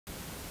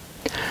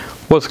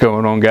What's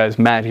going on, guys?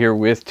 Matt here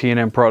with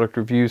T&M Product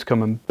Reviews,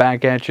 coming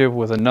back at you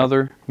with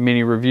another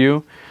mini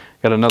review.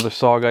 Got another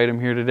SOG item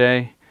here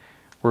today.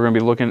 We're going to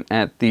be looking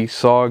at the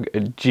SOG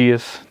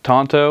Aegis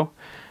Tanto.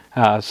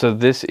 So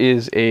this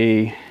is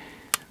a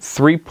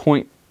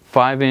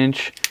 3.5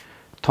 inch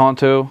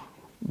Tanto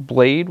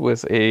blade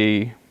with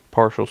a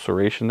partial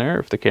serration there,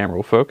 if the camera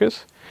will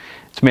focus.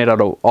 It's made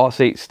out of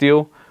Aus-8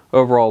 steel.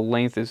 Overall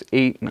length is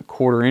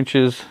 8¼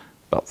 inches,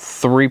 about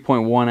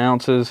 3.1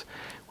 ounces,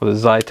 with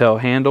a Zytel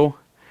handle.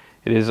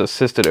 It is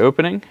assisted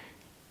opening,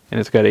 and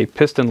it's got a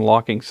piston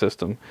locking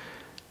system.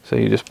 So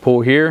you just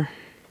pull here,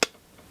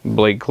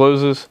 blade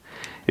closes.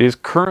 It is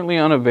currently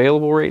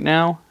unavailable right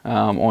now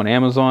on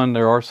Amazon.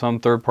 There are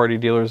some third-party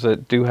dealers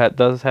that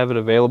does have it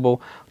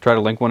available. I'll try to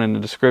link one in the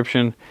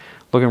description.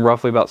 Looking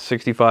roughly about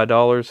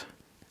 $65.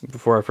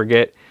 Before I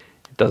forget,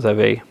 it does have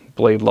a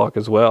blade lock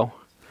as well.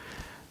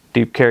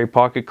 Deep carry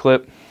pocket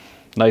clip.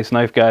 Nice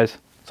knife, guys.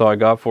 That's all I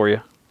got for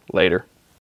you. Later.